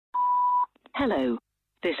Hello.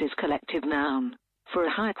 This is Collective Noun. For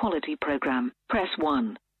a high-quality program, press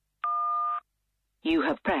 1. You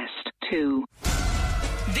have pressed 2.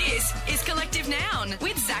 This is Collective Noun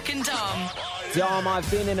with Zach and Dom. Dom,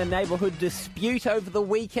 I've been in a neighbourhood dispute over the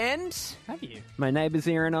weekend. Have you? My neighbours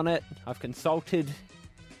are in on it. I've consulted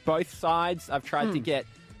both sides. I've tried to get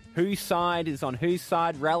whose side is on whose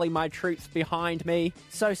side, rally my troops behind me.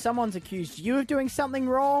 So someone's accused you of doing something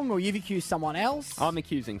wrong, or you've accused someone else? I'm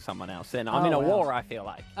accusing someone else, and I'm in a war, I feel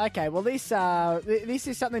like. Okay, well, this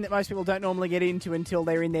is something that most people don't normally get into until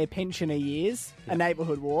they're in their pensioner years, a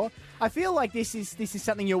neighbourhood war. I feel like this is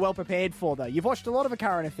something you're well prepared for, though. You've watched a lot of A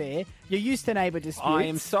Current Affair. You're used to neighbour disputes. I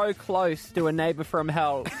am so close to a neighbour from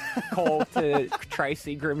hell call to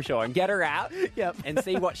Tracy Grimshaw and get her out and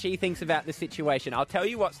see what she thinks about the situation. I'll tell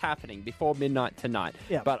you what's happening before midnight tonight.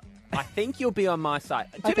 But I think you'll be on my side.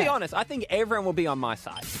 To be honest, I think everyone will be on my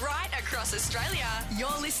side. Right across Australia, you're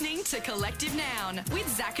listening to Collective Noun with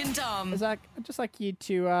Zach and Dom. Zach, I'd just like you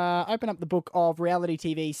to open up the book of reality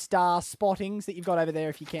TV star spottings that you've got over there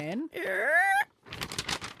if you can.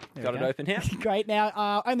 Got it open here. Great.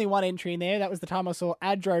 Now, only one entry in there. That was the time I saw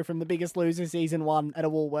Adro from The Biggest Loser Season 1 at a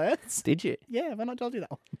Woolworths. Did you? Yeah, have I not told you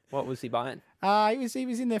that one? What was he buying? He was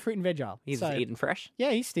in the fruit and veg aisle. He's eating fresh?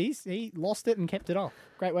 Yeah, he lost it and kept it off.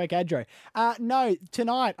 Great work, Adro. No,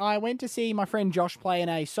 tonight I went to see my friend Josh play in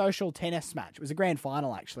a social tennis match. It was a grand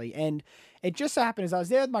final, actually. And it just so happened as I was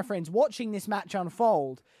there with my friends watching this match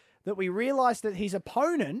unfold that we realised that his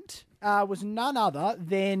opponent was none other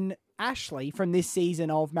than Ashley from this season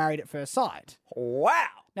of Married at First Sight. Wow.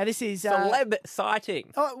 Now this is celeb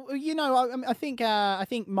sighting. Oh, you know, I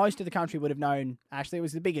think most of the country would have known Ashley. It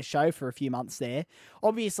was the biggest show for a few months there.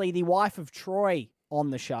 Obviously, the wife of Troy on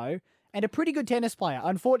the show, and a pretty good tennis player.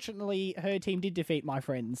 Unfortunately, her team did defeat my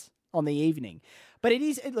friends on the evening. But it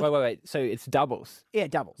is. Look, Wait. So it's doubles. Yeah,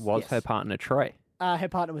 doubles. Was her partner Troy? Her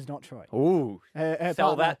partner was not Troy. Ooh. Her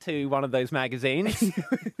Sell partner... that to one of those magazines.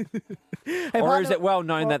 Or is it well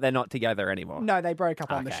known that they're not together anymore? No, they broke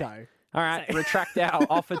up on the show. All right, retract our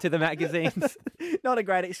offer to the magazines. Not a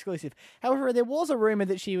great exclusive. However, there was a rumour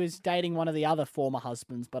that she was dating one of the other former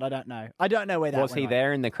husbands, but I don't know. I don't know where that was. Was he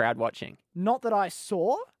there in the crowd watching? Not that I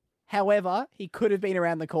saw. However, he could have been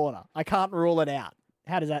around the corner. I can't rule it out.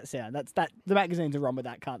 How does that sound? The magazines are wrong with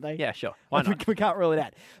that, can't they? Yeah, sure. Why not? We can't rule it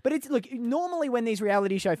out. But it's look, normally when these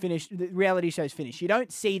reality shows finish, you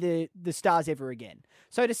don't see the stars ever again.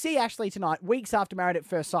 So to see Ashley tonight, weeks after Married at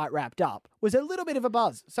First Sight wrapped up, was a little bit of a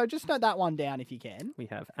buzz. So just note that one down if you can. We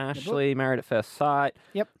have Ashley, Married at First Sight.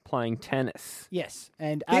 Yep. Playing tennis. Yes.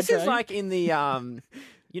 And this is like in the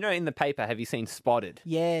you know, in the paper, have you seen Spotted?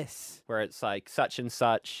 Yes. Where it's like such and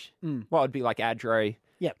such. Well, it'd be like Adro.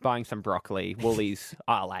 Yep. Buying some broccoli, Woolies,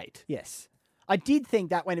 aisle 8. Yes. I did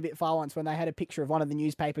think that went a bit far once when they had a picture of one of the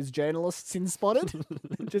newspaper's journalists in Spotted.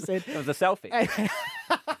 Just said, it was a selfie.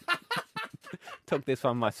 Took this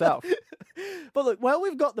one myself. But look,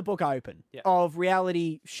 we've got the book open of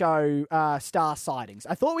reality show star sightings.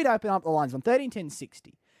 I thought we'd open up the lines on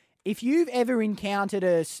 131060. If you've ever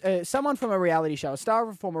encountered someone from a reality show, a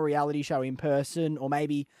star from a reality show in person, or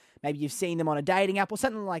maybe you've seen them on a dating app or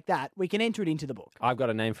something like that, we can enter it into the book. I've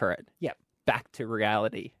got a name for it. Yep. Back to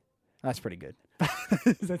reality. That's pretty good.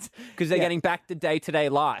 Because they're getting back to day-to-day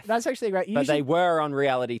life. That's actually great. But they were on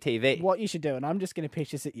reality TV. What you should do, and I'm just going to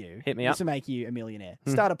pitch this at you. Hit me up. Just to make you a millionaire.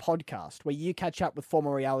 Start a podcast where you catch up with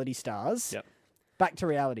former reality stars. Yep. Back to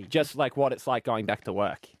reality. Just like what it's like going back to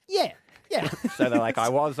work. Yeah. Yeah. So they're like, I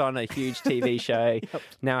was on a huge TV show.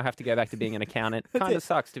 Now I have to go back to being an accountant. Kind of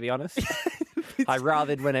sucks, to be honest. I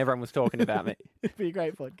rathered when everyone was talking about me. It'd be a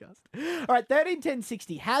great podcast. All right,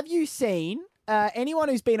 131060. Have you seen anyone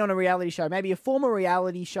who's been on a reality show, maybe a former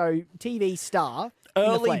reality show TV star?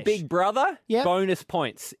 Early Big Brother? Yep. Bonus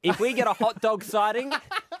points. If we get a hot dog sighting,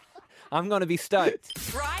 I'm going to be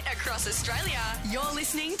stoked. Right across Australia, you're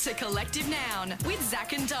listening to Collective Noun with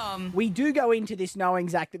Zach and Dom. We do go into this knowing,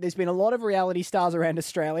 Zach, that there's been a lot of reality stars around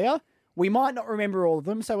Australia. We might not remember all of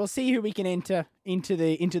them, so we'll see who we can enter into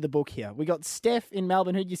the book here. We got Steph in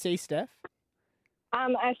Melbourne. Who'd you see, Steph?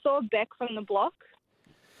 I saw Beck from The Block.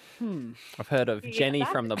 I've heard of Jenny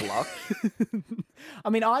from The Block. I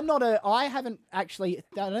mean, I don't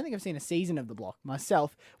think I've seen a season of The Block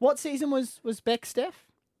myself. What season was Beck, Steph?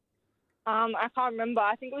 I can't remember.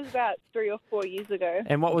 I think it was about 3 or 4 years ago.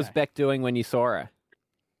 And what was Beck doing when you saw her?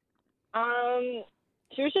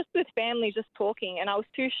 She was just with family, just talking, and I was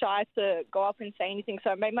too shy to go up and say anything, so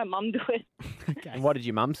I made my mum do it. Okay. And what did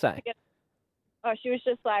your mum say? Oh, she was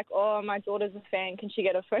just like, "Oh, my daughter's a fan. Can she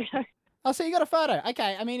get a photo?" Oh, so you got a photo.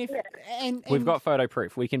 Okay, I mean, if and We've got photo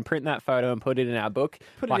proof. We can print that photo and put it in our book,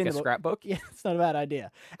 like a scrapbook. Yeah, it's not a bad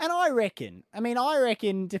idea. And I reckon,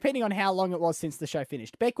 depending on how long it was since the show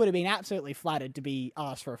finished, Beck would have been absolutely flattered to be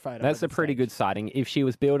asked for a photo. That's a pretty good sighting. If she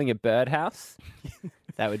was building a birdhouse,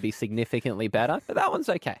 that would be significantly better, but that one's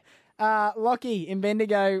okay. Lockie, in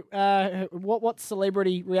Bendigo, what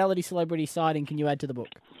reality celebrity sighting can you add to the book?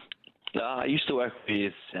 I used to work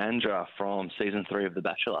with Sandra from season 3 of The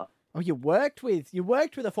Bachelor. Oh, you worked with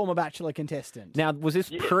a former Bachelor contestant. Now, was this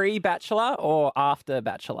pre-Bachelor or after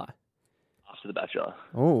Bachelor? After The Bachelor.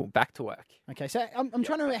 Oh, back to work. Okay, so I'm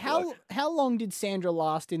trying to remember, how long did Sandra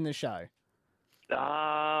last in the show?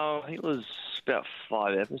 I think it was about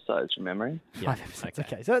 5 episodes from memory. 5 episodes.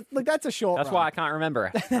 Okay, so look, that's a short. That's why I can't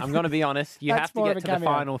remember it. I'm going to be honest. You have to get to the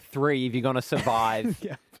final 3 if you're going to survive.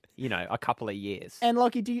 A couple of years. And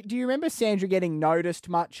Lockie, do you remember Sandra getting noticed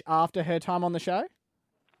much after her time on the show?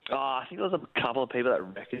 I think there was a couple of people that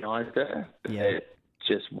recognised her. Yeah. It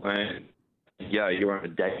just weren't, you're on a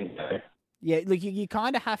dating show. Yeah, look, you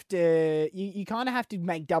kind of have to you kind of have to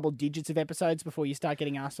make double digits of episodes before you start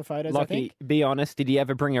getting asked for photos. Lockie, I think. Be honest. Did you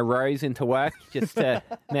ever bring a rose into work just to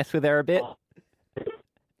mess with her a bit?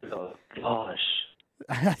 Oh, gosh.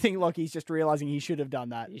 I think Lockie's just realising he should have done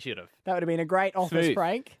that. You should have. That would have been a great office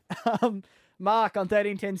prank. Mark on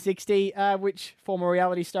 131060. Which former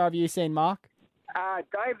reality star have you seen, Mark?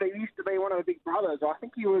 Dave, that used to be one of the Big Brothers. I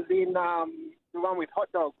think he was in the one with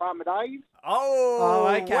Hot Dog, Farmer Dave. Oh,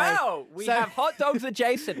 okay. Wow. We have hot dogs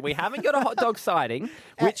adjacent. We haven't got a hot dog sighting,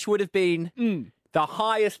 which would have been the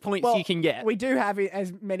highest points you can get. We do have,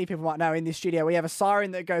 as many people might know, in this studio, we have a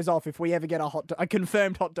siren that goes off if we ever get a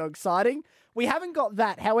confirmed hot dog sighting. We haven't got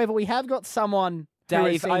that. However, we have got someone...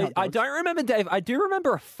 Dave, I don't remember Dave. I do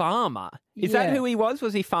remember a farmer. Is that who he was?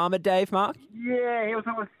 Was he Farmer Dave, Mark? Yeah, he was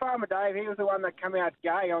Farmer Dave. He was the one that came out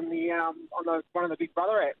gay on the one of the Big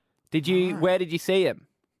Brother apps. Did you? Where did you see him?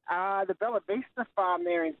 The Bella Vista farm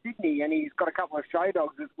there in Sydney, and he's got a couple of stray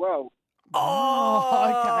dogs as well.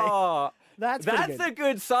 Oh, okay. That's a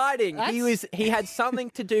good sighting. He had something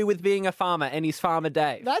to do with being a farmer, and he's Farmer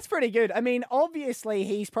Dave. That's pretty good. I mean, obviously,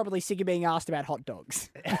 he's probably sick of being asked about hot dogs.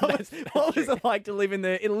 What was it like to live in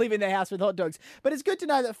the house with hot dogs? But it's good to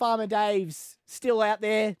know that Farmer Dave's still out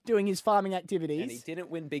there doing his farming activities. And he didn't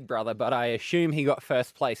win Big Brother, but I assume he got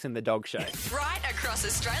first place in the dog show. Right across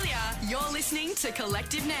Australia, you're listening to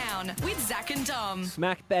Collective Noun with Zach and Dom.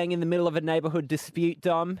 Smack bang in the middle of a neighbourhood dispute,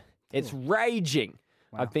 Dom. It's raging.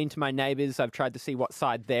 Wow. I've been to my neighbours. I've tried to see what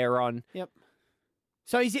side they're on. Yep.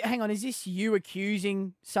 So is this you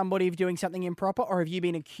accusing somebody of doing something improper, or have you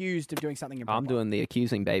been accused of doing something improper? I'm doing the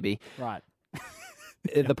accusing, baby. Right.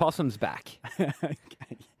 The possum's back.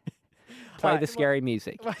 Okay. Play the scary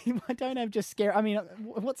music. I don't have just scary... I mean,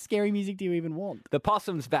 what scary music do you even want? The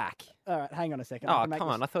possum's back. All right, hang on a second. Oh, come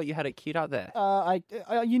on. I thought you had it queued up there.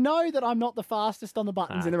 You know that I'm not the fastest on the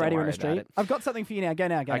buttons in the radio industry. I've got something for you now. Go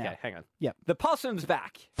now. Okay, hang on. Yep. The possum's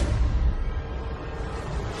back.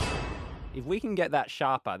 If we can get that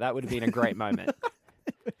sharper, that would have been a great moment.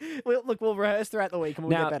 We'll rehearse throughout the week and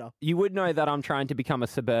we'll get better. You would know that I'm trying to become a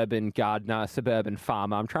suburban gardener, suburban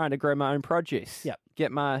farmer. I'm trying to grow my own produce. Yep.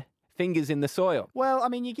 Get my fingers in the soil. Well, I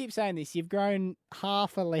mean, you keep saying this. You've grown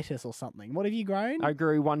half a lettuce or something. What have you grown? I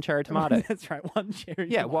grew one cherry tomato. That's right, one cherry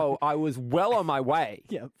tomato. Well, I was well on my way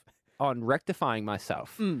yep. on rectifying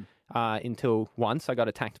myself until once I got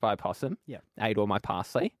attacked by a possum, ate all my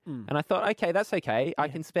parsley, and I thought, okay, that's okay. I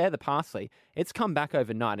can spare the parsley. It's come back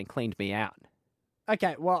overnight and cleaned me out.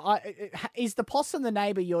 Okay, well, is the possum the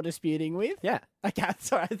neighbour you're disputing with? Yeah. Okay,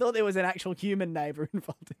 sorry, I thought there was an actual human neighbour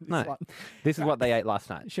involved in this one. This is what they ate last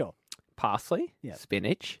night. Sure. Parsley,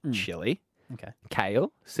 spinach, chili, okay,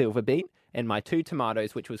 kale, silver beet, and my 2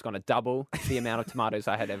 tomatoes, which was going to double the amount of tomatoes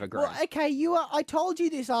I had ever grown. Well, okay, I told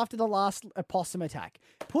you this after the last possum attack.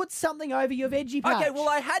 Put something over your veggie patch. Okay, well,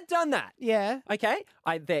 I had done that. Yeah. Okay,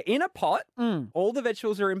 they're in a pot. All the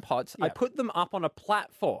vegetables are in pots. Yep. I put them up on a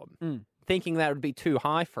platform, thinking that would be too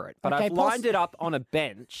high for it. But I've lined it up on a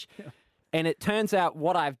bench, and it turns out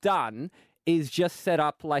what I've done is just set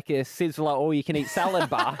up like a Sizzler all-you-can-eat salad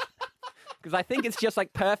bar. Because I think it's just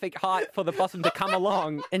like perfect height for the possum to come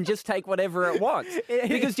along and just take whatever it wants.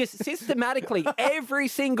 Because just systematically, every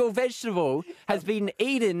single vegetable has been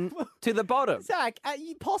eaten to the bottom. Zach,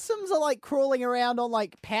 possums are like crawling around on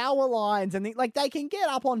like power lines and like they can get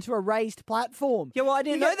up onto a raised platform. Yeah, well, I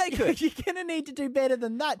didn't know they could. You're going to need to do better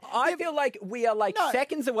than that. I feel like we are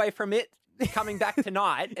seconds away from it coming back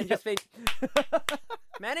tonight and just being...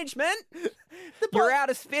 Management, you're out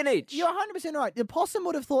of spinach. You're 100% right. The possum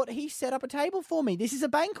would have thought he set up a table for me. This is a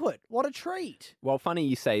banquet. What a treat. Well, funny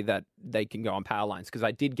you say that they can go on power lines because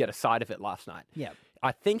I did get a sight of it last night. Yeah.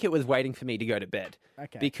 I think it was waiting for me to go to bed.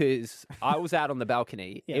 Okay. Because I was out on the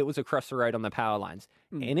balcony. Yeah. It was across the road on the power lines.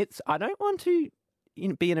 And I don't want to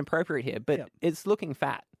be inappropriate here, but it's looking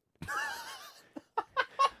fat.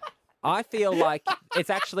 I feel like it's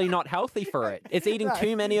actually not healthy for it. It's eating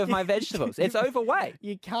too many of my vegetables. It's overweight.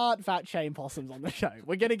 You can't fat shame possums on the show.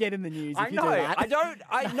 We're going to get in the news if I you know. do that.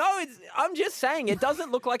 I know. I'm just saying it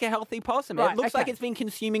doesn't look like a healthy possum. It looks like it's been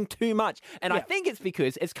consuming too much. And I think it's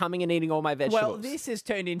because it's coming and eating all my vegetables. Well, this has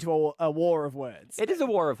turned into a war of words. It is a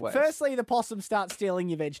war of words. Firstly, the possum starts stealing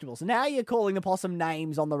your vegetables. Now you're calling the possum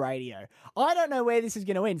names on the radio. I don't know where this is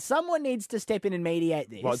going to end. Someone needs to step in and mediate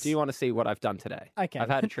this. Well, do you want to see what I've done today? Okay. I've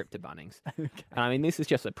had a trip to Bunnings. Okay. And I mean, this is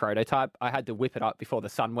just a prototype. I had to whip it up before the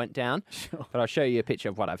sun went down. Sure. But I'll show you a picture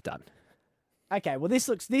of what I've done. Okay, well, this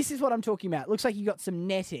is what I'm talking about. It looks like you got some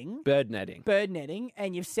netting. Bird netting.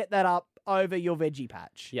 And you've set that up over your veggie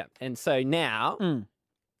patch. Yeah. And so now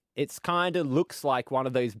it's kind of looks like one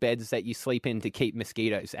of those beds that you sleep in to keep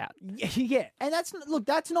mosquitoes out. Yeah, and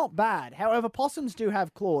that's not bad. However, possums do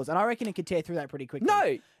have claws, and I reckon it could tear through that pretty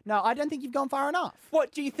quickly. No, I don't think you've gone far enough.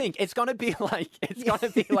 What do you think? It's going to be like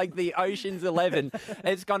the Ocean's 11.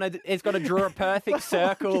 It's going to draw a perfect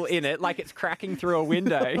circle in it, like it's cracking through a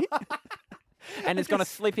window. And it's going to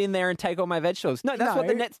slip in there and take all my vegetables. No, that's what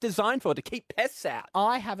the net's designed for, to keep pests out.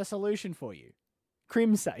 I have a solution for you.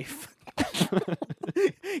 CrimSafe.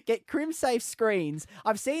 Get CrimSafe screens.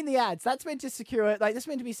 I've seen the ads. That's meant to secure it. Like, that's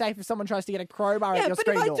meant to be safe if someone tries to get a crowbar at your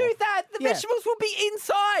screen door. Yeah, but if I do that, the vegetables will be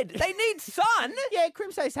inside. They need sun. Yeah,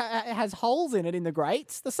 CrimSafe has holes in it in the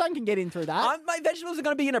grates. The sun can get in through that. My vegetables are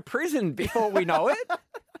going to be in a prison before we know it.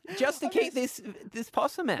 Just to keep this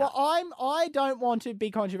possum out. Well, I don't want to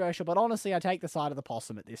be controversial, but honestly, I take the side of the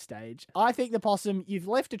possum at this stage. I think the possum, you've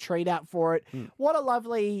left a treat out for it. What a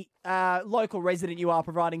lovely local resident you are,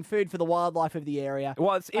 providing food for the wildlife of the area.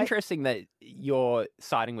 Well, it's interesting that you're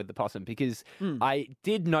siding with the possum because I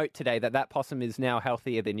did note today that possum is now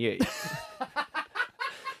healthier than you.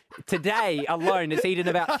 Today alone, it's eaten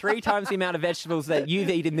about 3 times the amount of vegetables that you've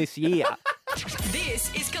eaten this year.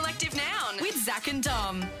 This is Collective Noun with Zach and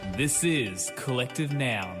Dom. This is Collective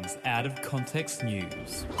Noun's Out of Context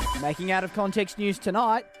News. Making out of context news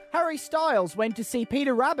tonight, Harry Styles went to see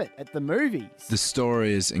Peter Rabbit at the movies. The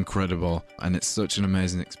story is incredible, and it's such an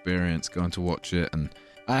amazing experience going to watch it, and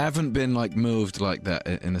I haven't been moved like that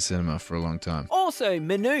in a cinema for a long time. Also,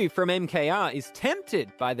 Manu from MKR is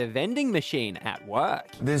tempted by the vending machine at work.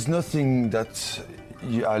 There's nothing that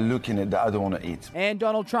you are looking at that I don't want to eat. And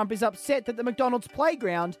Donald Trump is upset that the McDonald's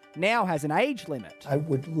playground now has an age limit. I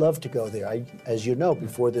would love to go there. As you know,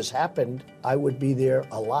 before this happened, I would be there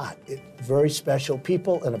a lot. Very special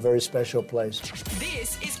people and a very special place.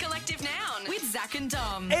 This is Collective Noun with Zach and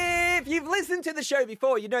Dom. If you've listened to the show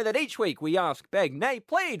before, you know that each week we ask, beg, nay,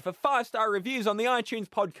 plead for 5-star reviews on the iTunes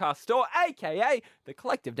podcast store, a.k.a. the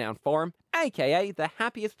Collective Noun Forum, a.k.a. the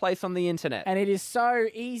happiest place on the internet. And it is so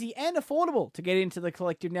easy and affordable to get into the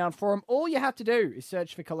Collective Noun Forum. All you have to do is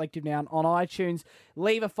search for Collective Noun on iTunes,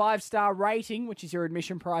 leave a 5-star rating, which is your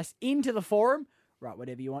admission price, into the forum. Write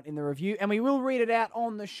whatever you want in the review, and we will read it out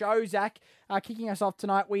on the show, Zach. Kicking us off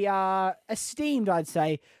tonight, we are esteemed, I'd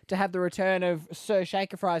say, to have the return of Sir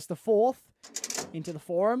Shaker Fries IV into the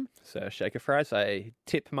forum. Sir Shaker Fries, I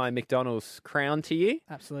tip my McDonald's crown to you.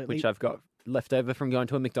 Absolutely. Which I've got left over from going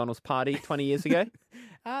to a McDonald's party 20 years ago.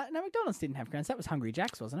 No, McDonald's didn't have crowns. That was Hungry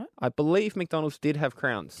Jack's, wasn't it? I believe McDonald's did have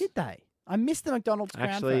crowns. Did they? I missed the McDonald's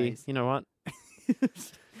crown phase. You know what?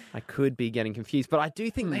 I could be getting confused, but I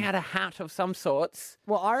do think they had a hat of some sorts.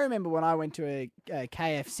 Well, I remember when I went to a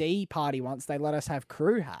KFC party once, they let us have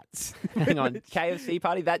crew hats. Hang on, KFC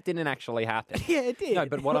party? That didn't actually happen. Yeah, it did. No,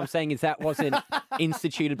 but what I'm saying is that wasn't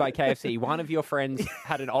instituted by KFC. One of your friends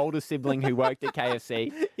had an older sibling who worked at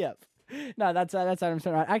KFC. Yep. No, that's 100%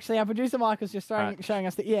 right. Actually, our producer Michael's just showing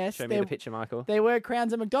us that, yes. Show me the picture, Michael. There were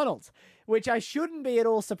crowns at McDonald's, which I shouldn't be at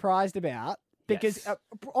all surprised about. Because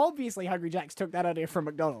obviously Hungry Jack's took that idea from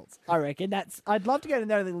McDonald's, I reckon. I'd love to go to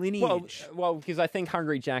know the lineage. Well, because I think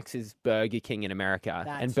Hungry Jack's is Burger King in America.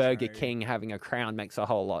 And Burger King having a crown makes a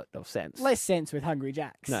whole lot of sense. Less sense with Hungry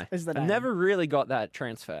Jack's. No, is the name. I've never really got that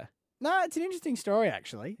transfer. No, it's an interesting story,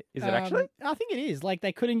 actually. Is it actually? I think it is. Like,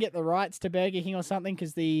 they couldn't get the rights to Burger King or something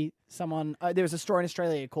because the Someone, there was a store in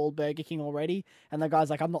Australia called Burger King already, and the guy's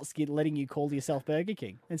like, I'm not scared of letting you call yourself Burger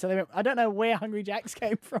King. And so they went, I don't know where Hungry Jack's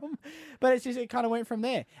came from, but it kind of went from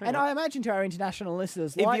there. And I imagine to our international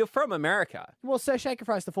listeners, If you're from America, well, Sir Shaker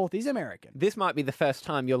Fries the Fourth is American. this might be the first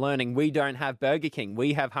time you're learning we don't have Burger King,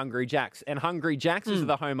 we have Hungry Jack's, and Hungry Jack's is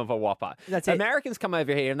the home of a Whopper. That's it. Americans come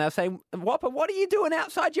over here and they'll say, Whopper, what are you doing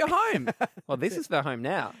outside your home? Well, this is the home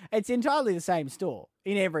now. It's entirely the same store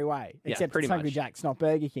in every way, Yeah, except pretty it's Hungry much. Jack's, not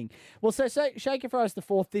Burger King. Well, so Shaker Fries the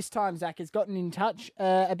Fourth this time, Zach, has gotten in touch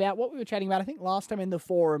about what we were chatting about, I think, last time in the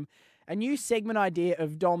forum, a new segment idea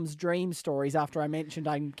of Dom's dream stories after I mentioned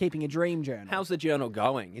I'm keeping a dream journal. How's the journal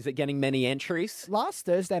going? Is it getting many entries? Last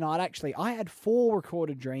Thursday night, actually, I had 4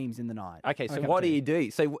 recorded dreams in the night. Okay, so Woke up what to. do you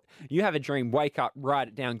do? So you have a dream, wake up, write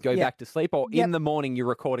it down, go back to sleep, or Yep. in the morning you're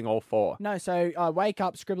recording all 4? No, so I wake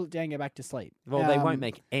up, scribble it down, go back to sleep. Well, they won't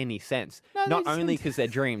make any sense. No, Not they only just- because they're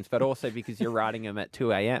dreams, but also because you're writing them at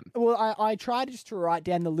 2 a.m. Well, I try just to write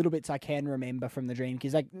down the little bits I can remember from the dream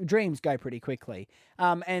because dreams go pretty quickly.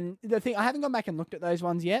 And the thing, I haven't gone back and looked at those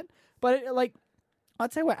ones yet, but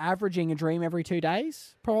I'd say we're averaging a dream every 2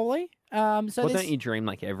 days, probably. So Well, this- don't you dream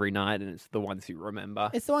like every night and it's the ones you remember?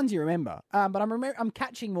 It's the ones you remember. But I'm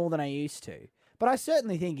catching more than I used to. But I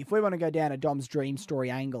certainly think if we want to go down a Dom's dream story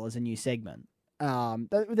angle as a new segment,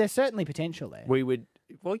 there's certainly potential there. We would.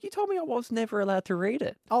 Well, you told me I was never allowed to read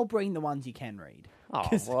it. I'll bring the ones you can read. Oh,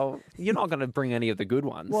 well, you're not going to bring any of the good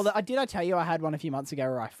ones. Well, did I tell you I had one a few months ago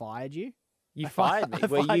where I fired you? you fired me.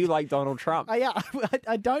 Were you like Donald Trump? Yeah,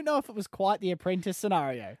 I don't know if it was quite the Apprentice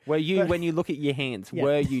scenario. Were you, when you look at your hands, Yeah.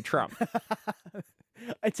 were you Trump?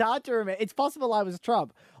 It's hard to remember. It's possible I was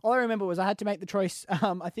Trump. All I remember was I had to make the choice.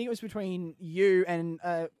 I think it was between you and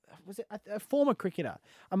was it a former cricketer?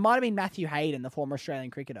 It might have been Matthew Hayden, the former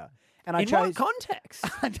Australian cricketer. And I In chose what context?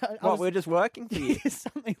 I What, was- we're just working for you?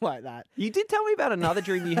 something like that. You did tell me about another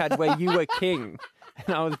dream you had where you were king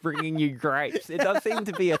and I was bringing you grapes. It does seem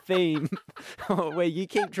to be a theme where you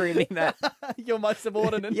keep dreaming that. You're my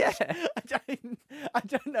subordinate. Yeah. I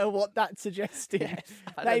don't know what that's suggesting.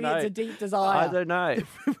 I don't Maybe know. it's a deep desire. I don't know.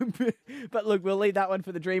 But look, we'll leave that one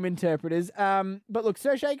for the dream interpreters. But look,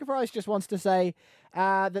 Sir Shaker Fries just wants to say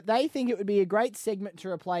that they think it would be a great segment to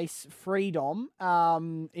replace Freedom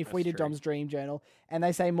if we did true. Dom's Dream Journal. And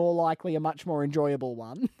they say more likely a much more enjoyable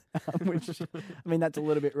one, which, I mean, that's a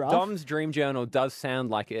little bit rough. Dom's dream journal does sound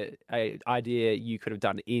like a idea you could have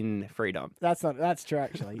done in Freedom. That's true,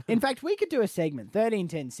 actually. In fact, we could do a segment, 13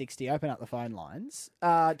 10 60, open up the phone lines.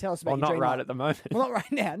 Tell us about Well, your not dream right life. at the moment. Well, not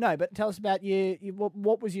right now, no, but tell us about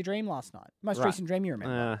what was your dream last night? Most Right. recent dream you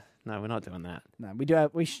remember? No, we're not doing that. No, we do.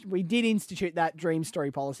 We did institute that dream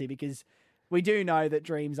story policy because we do know that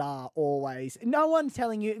dreams are always no one's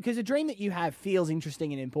telling you because a dream that you have feels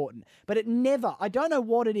interesting and important, but it never. I don't know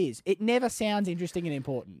what it is. It never sounds interesting and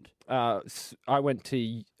important. I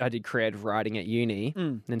did creative writing at uni,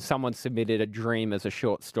 and someone submitted a dream as a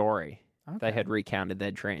short story. They had recounted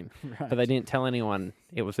their dream, but they didn't tell anyone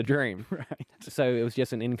it was a dream. Right. So it was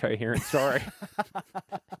just an incoherent story.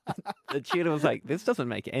 The tutor was like, "This doesn't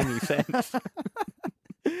make any sense."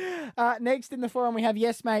 Next in the forum, we have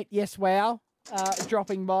Yes Mate, Yes Wow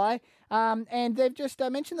dropping by. And they've just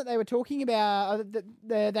mentioned that they were talking about,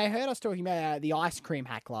 they heard us talking about the ice cream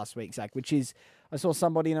hack last week, Zach, which is, I saw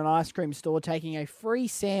somebody in an ice cream store taking a free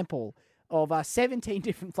sample of 17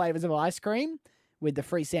 different flavours of ice cream with the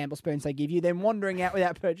free sample spoons they give you, then wandering out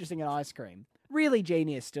without purchasing an ice cream. Really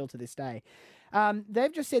genius still to this day.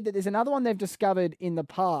 They've just said that there's another one they've discovered in the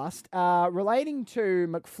past relating to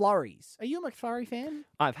McFlurries. Are you a McFlurry fan?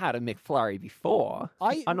 I've had a McFlurry before.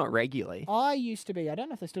 I'm not regularly. I used to be. I don't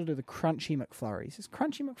know if they still do the Crunchy McFlurries. Is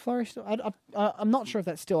Crunchy McFlurry still? I'm not sure if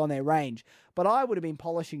that's still on their range, but I would have been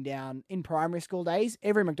polishing down in primary school days.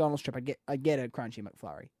 Every McDonald's trip, I'd get a Crunchy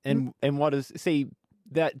McFlurry. And what is... See,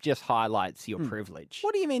 that just highlights your privilege.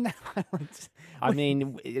 What do you mean that highlights? I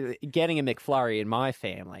mean, getting a McFlurry in my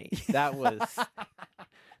family, that was...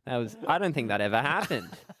 I don't think that ever happened.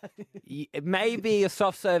 Maybe a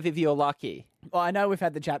soft serve if you're lucky. Well, I know we've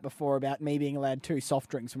had the chat before about me being allowed 2 soft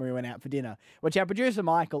drinks when we went out for dinner, which our producer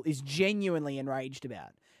Michael is genuinely enraged about.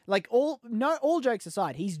 Like, all jokes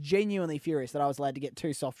aside, he's genuinely furious that I was allowed to get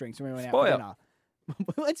 2 soft drinks when we went out for dinner.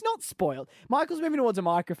 It's not spoiled. Michael's moving towards a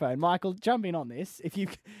microphone. Michael, jump in on this. If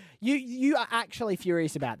you are actually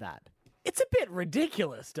furious about that. It's a bit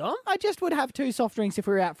ridiculous, Dom. I just would have 2 soft drinks if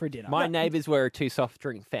we were out for a dinner. My neighbours were a 2 soft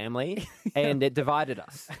drink family, and it divided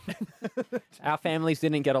us. Our families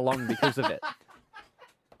didn't get along because of it.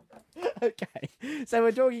 Okay. So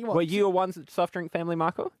we're talking what? Were you a 1 soft drink family,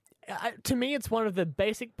 Michael? To me, it's one of the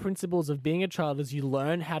basic principles of being a child is you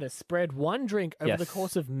learn how to spread one drink over the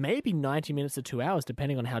course of maybe 90 minutes to 2 hours,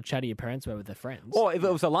 depending on how chatty your parents were with their friends. Or if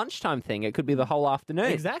it was a lunchtime thing, it could be the whole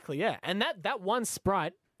afternoon. Exactly, yeah. And that one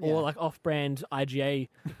Sprite or like off-brand IGA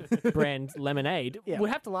brand lemonade would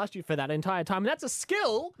have to last you for that entire time. And that's a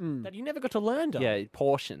skill that you never got to learn, Dom. Yeah,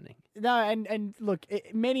 portioning. No, and look,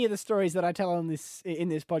 many of the stories that I tell in this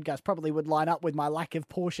podcast probably would line up with my lack of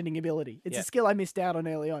portioning ability. It's a skill I missed out on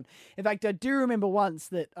early on. In fact, I do remember once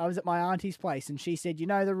that I was at my auntie's place and she said, "You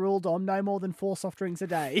know the rule, Dom, no more than 4 soft drinks a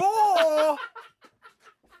day." 4? 4?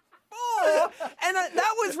 And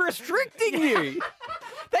that was restricting you.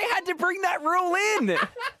 They had to bring that rule in.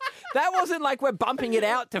 That wasn't like we're bumping it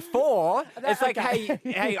out to 4. It's like,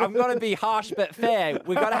 hey, I'm going to be harsh but fair.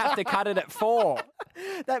 We're going to have to cut it at 4.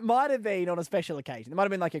 That might have been on a special occasion. It might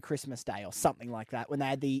have been like a Christmas day or something like that when they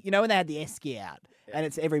had the esky out and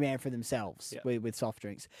it's every man for themselves with soft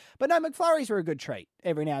drinks. But no, McFlurries were a good treat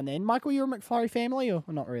every now and then. Michael, you're a McFlurry family or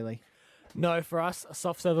not really? No, for us, a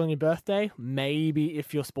soft serve on your birthday, maybe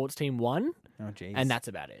if your sports team won. Oh, jeez. And that's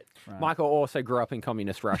about it. Right. Michael also grew up in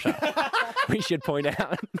communist Russia. We should point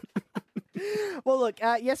out. Well, look,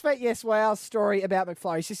 Yes Mate, Yes Wow story about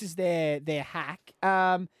McFlurries. This is their hack.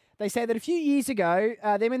 They say that a few years ago,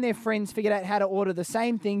 them and their friends figured out how to order the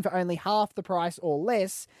same thing for only half the price or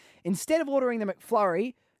less. Instead of ordering the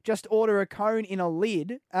McFlurry, just order a cone in a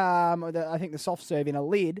lid, I think the soft serve in a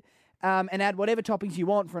lid, and add whatever toppings you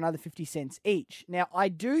want for another 50 cents each. Now, I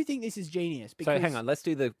do think this is genius. Because... So hang on, let's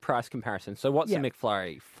do the price comparison. So what's a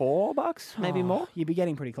McFlurry? $4, maybe more? You'd be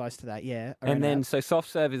getting pretty close to that, yeah. And then, so soft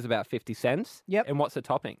serve is about 50 cents? Yep. And what's the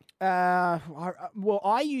topping? Well,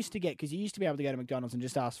 I used to get, because you used to be able to go to McDonald's and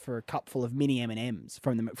just ask for a cup full of mini M&Ms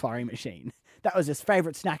from the McFlurry machine. That was his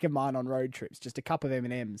favourite snack of mine on road trips, just a cup of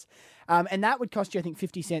M&Ms. And that would cost you, I think,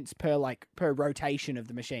 50 cents per rotation of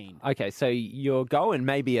the machine. Okay, so you're going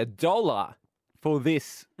maybe $1 for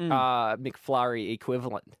this McFlurry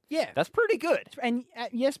equivalent. Yeah. That's pretty good. And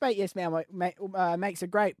Yes Mate, Yes Ma'am makes a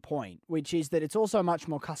great point, which is that it's also a much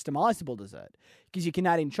more customizable dessert because you can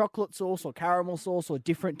add in chocolate sauce or caramel sauce or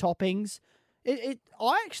different toppings.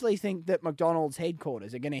 I actually think that McDonald's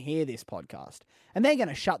headquarters are going to hear this podcast and they're going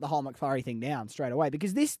to shut the whole McFlurry thing down straight away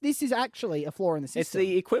because this is actually a flaw in the system. It's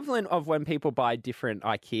the equivalent of when people buy different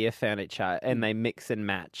IKEA furniture and they mix and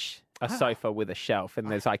match a sofa with a shelf and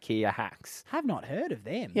there's IKEA hacks. Have not heard of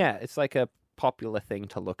them. Yeah, it's like a popular thing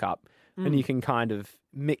to look up and you can kind of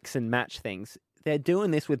mix and match things. They're doing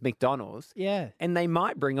this with McDonald's. Yeah. And they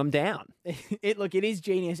might bring them down. It is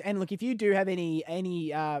genius. And look, if you do have any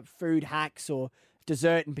food hacks or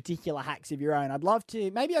dessert in particular hacks of your own, I'd love to,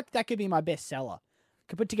 maybe that could be my bestseller.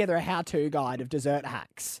 Could put together a how-to guide of dessert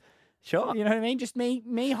hacks. Sure. You know what I mean? Just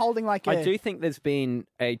me holding like I do think there's been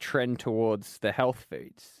a trend towards the health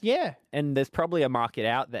foods. Yeah. And there's probably a market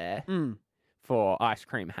out there for ice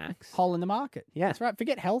cream hacks. Hole in the market. Yeah. That's right.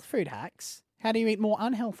 Forget health food hacks. How do you eat more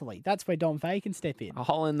unhealthily? That's where Dom Fay can step in. A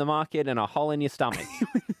hole in the market and a hole in your stomach.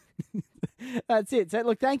 That's it. So,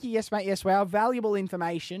 look, thank you, Yes Mate, Yes Wow. Valuable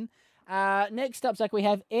information. Next up, Zach, we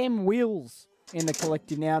have M. Wills in the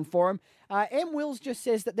Collective Noun Forum. M. Wills just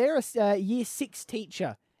says that they're a Year 6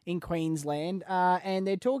 teacher in Queensland, and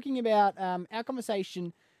they're talking about our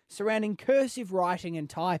conversation surrounding cursive writing and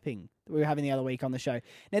typing that we were having the other week on the show.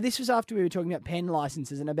 Now, this was after we were talking about pen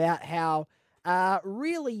licenses and about how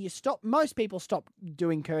really most people stop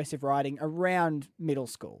doing cursive writing around middle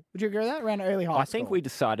school. Would you agree with that? Around early high school? I think we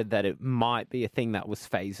decided that it might be a thing that was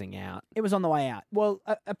phasing out. It was on the way out. Well,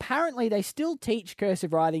 apparently they still teach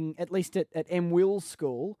cursive writing, at least at M. Wills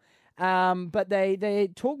School, but they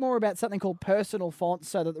talk more about something called personal fonts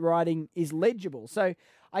so that the writing is legible. So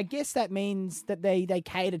I guess that means that they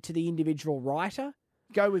cater to the individual writer,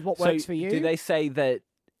 go with what works for you. Do they say that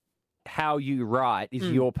how you write is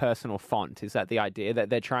your personal font? Is that the idea, that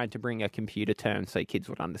they're trying to bring a computer term so kids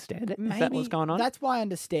would understand it? Is that what's going on? That's my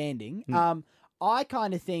understanding. I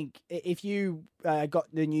kind of think if you got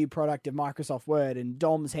the new product of Microsoft Word and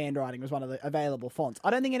Dom's handwriting was one of the available fonts, I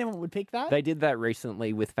don't think anyone would pick that. They did that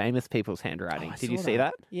recently with famous people's handwriting. Did you see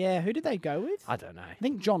that? Yeah, who did they go with? I don't know. I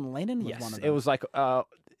think John Lennon was one of them. It was like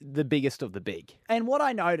the biggest of the big. And what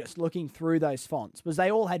I noticed looking through those fonts was they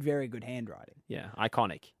all had very good handwriting. Yeah,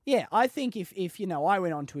 iconic. Yeah, I think if I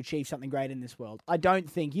went on to achieve something great in this world, I don't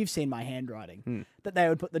think you've seen my handwriting that they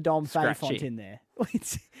would put the Dom Fay font in there.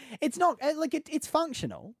 It's not like it's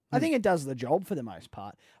functional. I think it does the job for the most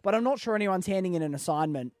part, but I'm not sure anyone's handing in an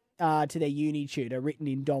assignment to their uni tutor written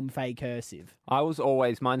in Dom Fay cursive.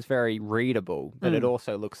 Mine's very readable, but it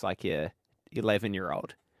also looks like a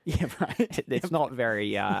 11-year-old. Yeah, right. It's not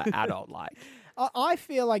very adult-like. I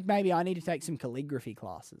feel like maybe I need to take some calligraphy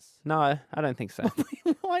classes. No, I don't think so.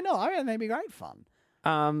 Why not? I reckon they'd be great fun.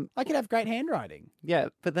 I could have great handwriting. Yeah,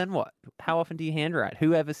 but then what? How often do you handwrite?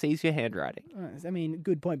 Whoever sees your handwriting? I mean,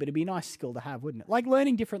 good point, but it'd be a nice skill to have, wouldn't it? Like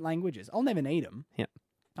learning different languages. I'll never need them. Yeah.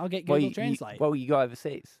 I'll get Google Translate. You go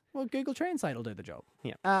overseas. Well, Google Translate will do the job.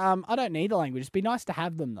 Yeah. I don't need the language. It'd be nice to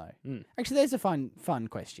have them, though. Actually, there's a fun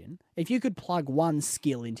question. If you could plug one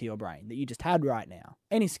skill into your brain that you just had right now,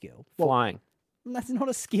 any skill. Flying. That's not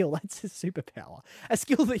a skill. That's a superpower. A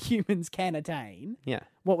skill that humans can attain. Yeah.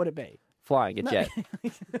 What would it be? Flying a jet.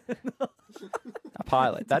 A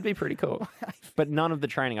pilot. That'd be pretty cool. But none of the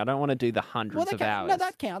training. I don't want to do the hundreds of hours. No,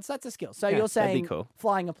 that counts. That's a skill. So Yeah, you're that'd be saying cool.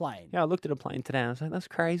 flying a plane. Yeah, I looked at a plane today and I was like, that's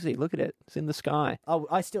crazy. Look at it. It's in the sky. Oh,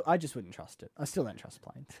 I just wouldn't trust it. I still don't trust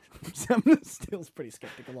planes. I'm still pretty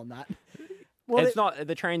skeptical on that. Well, It's not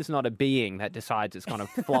the train's not a being that decides it's going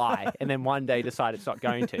to fly and then one day decide it's not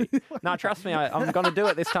going to. No, trust me, I'm going to do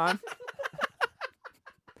it this time.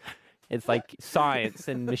 It's like science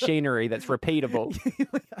and machinery that's repeatable.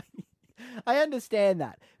 I understand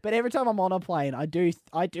that, but every time I'm on a plane, I do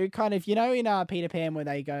kind of, in Peter Pan where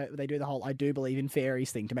they do the whole "I do believe in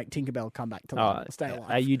fairies" thing to make Tinkerbell come back to life, stay alive.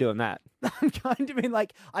 Are you doing that? I'm kind of in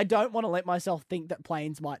like I don't want to let myself think that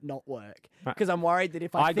planes might not work because I'm worried that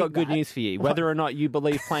if I got good news for you. Whether or not you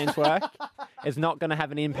believe planes work is not going to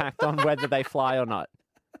have an impact on whether they fly or not.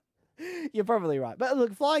 You're probably right. But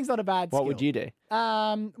look, flying's not a bad skill. What would you do?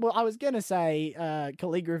 Well, I was going to say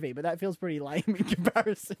calligraphy, but that feels pretty lame in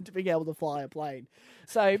comparison to being able to fly a plane.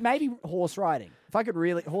 So maybe horse riding. If I could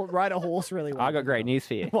really ride a horse really well. I got great news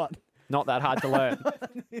for you. What? Not that hard to learn.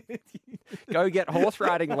 Go get horse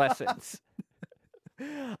riding lessons.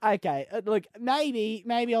 Okay, look, maybe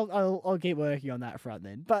I'll keep working on that front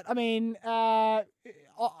then. But I mean,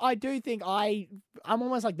 I do think I'm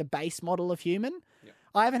almost like the base model of human. Yeah.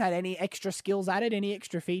 I haven't had any extra skills added, any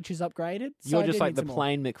extra features upgraded. So You're just like the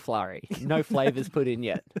plain McFlurry. No flavours put in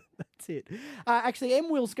yet. That's it. Actually, M.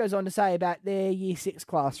 Wills goes on to say about their Year 6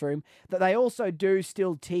 classroom that they also do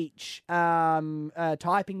still teach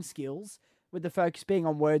typing skills with the focus being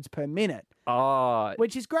on words per minute. Oh.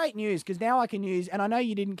 Which is great news because now I can use, and I know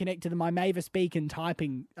you didn't connect to my Mavis Beacon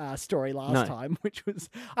typing story last time, which was,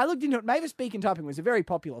 I looked into it. Mavis Beacon typing was a very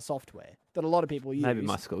popular software that a lot of people use. Maybe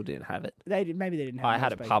my school didn't have it. Maybe they didn't have it. I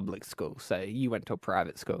had a public school, so you went to a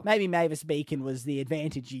private school. Maybe Mavis Beacon was the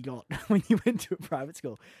advantage you got when you went to a private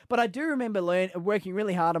school. But I do remember working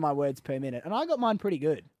really hard on my words per minute, and I got mine pretty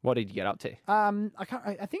good. What did you get up to? I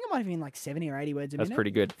think it might have been like 70 or 80 words a minute. That's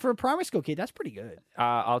pretty good. For a primary school kid, that's pretty good.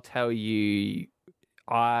 I'll tell you,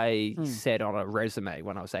 I said on a resume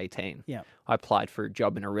when I was 18, I applied for a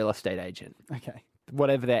job in a real estate agent. Okay.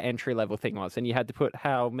 Whatever their entry-level thing was, and you had to put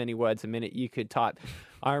how many words a minute you could type.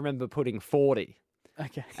 I remember putting 40.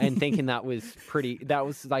 Okay. And thinking I was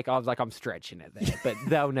like, I'm stretching it there, but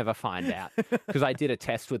they'll never find out. Because I did a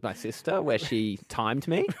test with my sister where she timed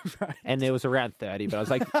me, and there was around 30, but I was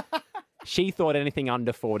like, she thought anything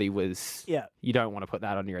under 40 was, you don't want to put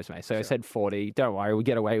that on your resume. So I said 40, don't worry, we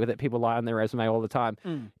get away with it. People lie on their resume all the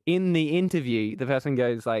time. In the interview, the person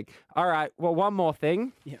goes like, all right, well, one more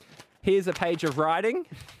thing. Here's a page of writing.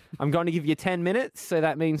 I'm going to give you 10 minutes. So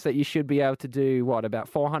that means that you should be able to do, about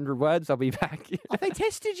 400 words? I'll be back. Oh, they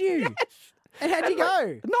tested you. Yes. And how'd you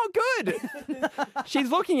go? Not good. She's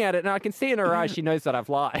looking at it and I can see in her eyes she knows that I've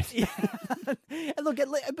lied. And look,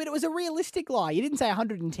 but it was a realistic lie. You didn't say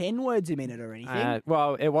 110 words a minute or anything.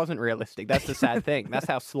 Well, it wasn't realistic. That's the sad thing. That's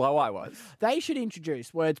how slow I was. They should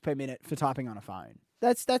introduce words per minute for typing on a phone.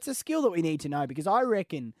 That's a skill that we need to know because I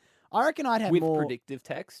reckon I'd have with more... With predictive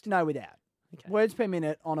text? No, without. Okay. Words per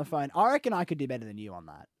minute on a phone. I reckon I could do better than you on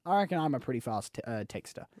that. I reckon I'm a pretty fast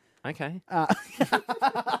texter. Okay.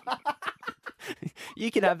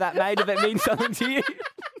 You can have that made if it means something to you.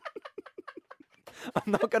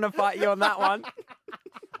 I'm not going to fight you on that one.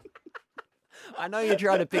 I know you're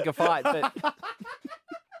trying to pick a fight, but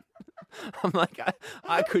I'm like,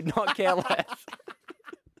 I could not care less.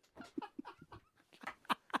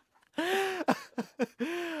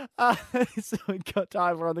 So we've got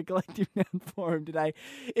time for on the Collective Noun Forum today.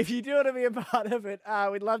 If you do want to be a part of it,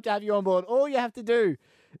 we'd love to have you on board. All you have to do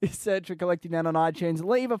is search for Collective Noun on iTunes.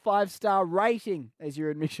 Leave a 5-star rating as your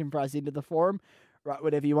admission price into the forum. Write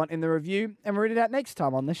whatever you want in the review, and we'll read it out next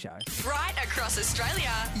time on the show. Right across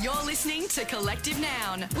Australia, you're listening to Collective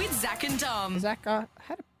Noun with Zach and Dom. Zach, I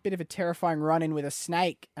had a bit of a terrifying run-in with a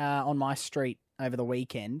snake on my street over the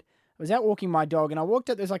weekend. I was out walking my dog and I walked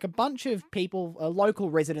out, there's like a bunch of people, local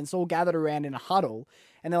residents all gathered around in a huddle,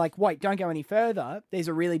 and they're like, wait, don't go any further. There's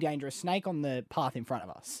a really dangerous snake on the path in front of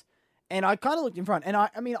us. And I kind of looked in front, and I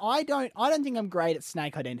don't think I'm great at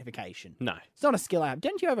snake identification. No. It's not a skill I have.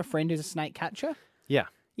 Don't you have a friend who's a snake catcher? Yeah.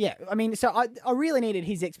 Yeah, I mean, so I really needed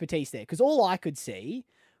his expertise there, because all I could see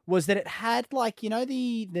was that it had, like, you know,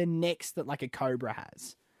 the necks that, like, a cobra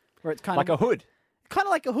has. Where it's kind like of... a hood. Kind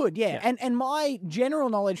of like a hood, yeah. And my general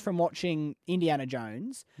knowledge from watching Indiana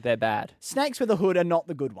Jones... They're bad. Snakes with a hood are not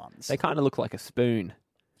the good ones. They kind of look like a spoon.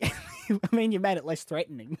 I mean, you made it less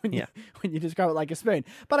threatening when you describe it like a spoon.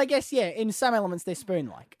 But I guess, yeah, in some elements, they're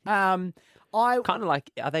spoon-like. Kind of like,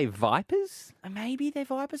 are they vipers? Maybe they're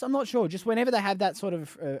vipers. I'm not sure. Just whenever they have that sort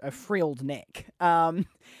of a frilled neck. And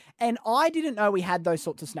I didn't know we had those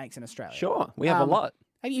sorts of snakes in Australia. Sure, we have a lot.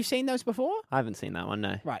 Have you seen those before? I haven't seen that one,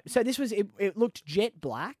 no. Right. So this was, it looked jet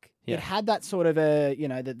black. Yeah. It had that sort of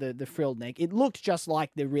the frilled neck. It looked just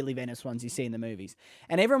like the really Venice ones you see in the movies.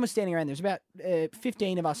 And everyone was standing around. There's about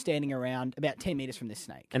 15 of us standing around about 10 metres from this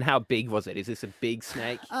snake. And how big was it? Is this a big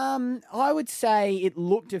snake? I would say it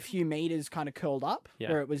looked a few metres kind of curled up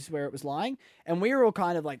where it was lying. And we were all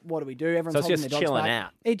kind of like, what do we do? Everyone's so it's holding just their dogs chilling back.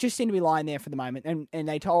 out. It just seemed to be lying there for the moment. And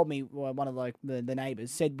they told me, well, one of the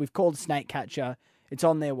neighbours said, we've called a snake catcher. It's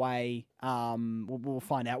on their way. We'll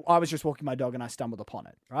find out. I was just walking my dog and I stumbled upon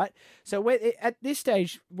it, right? So at this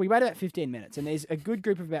stage, we wait about 15 minutes and there's a good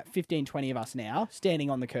group of about 15, 20 of us now standing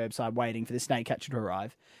on the curbside waiting for the snake catcher to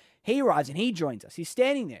arrive. He arrives and he joins us. He's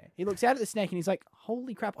standing there. He looks out at the snake and he's like,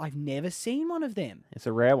 holy crap, I've never seen one of them. It's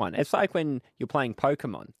a rare one. It's like when you're playing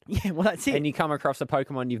Pokemon. Yeah, well, that's it. And you come across a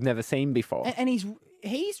Pokemon you've never seen before. And he's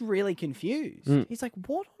really confused. He's like,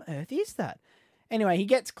 what on earth is that? Anyway, he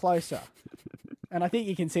gets closer. And I think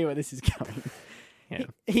you can see where this is going. Yeah.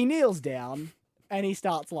 He kneels down and he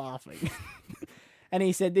starts laughing. And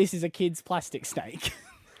he said, this is a kid's plastic snake.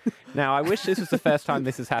 Now, I wish this was the first time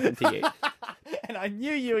this has happened to you. And I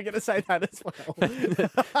knew you were going to say that as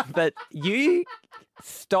well. But you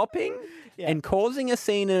stopping and causing a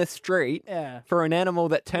scene in a street for an animal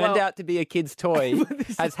that turned out to be a kid's toy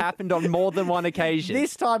has happened on more than one occasion.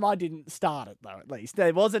 This time I didn't start it, though, at least.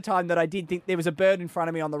 There was a time that I did think there was a bird in front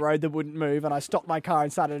of me on the road that wouldn't move, and I stopped my car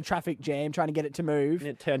and started a traffic jam trying to get it to move. And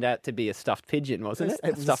it turned out to be a stuffed pigeon, wasn't it?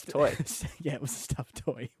 A stuffed toy. Yeah, it was a stuffed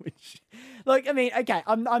toy. Which, look, I mean, okay,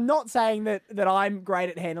 I'm not saying that I'm great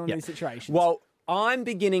at handling these situations. Well, I'm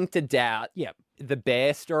beginning to doubt the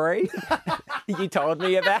bear story you told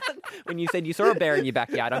me about when you said you saw a bear in your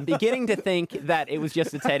backyard. I'm beginning to think that it was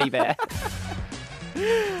just a teddy bear.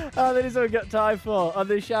 Oh, that is all we've got time for on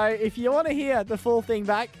the show. If you want to hear the full thing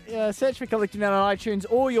back, search for Collective Noun on iTunes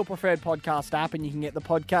or your preferred podcast app and you can get the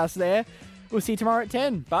podcast there. We'll see you tomorrow at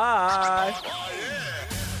 10. Bye.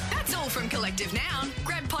 That's all from Collective Noun.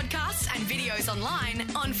 Grab podcasts and videos online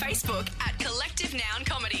on Facebook at Collective Noun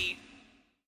Comedy.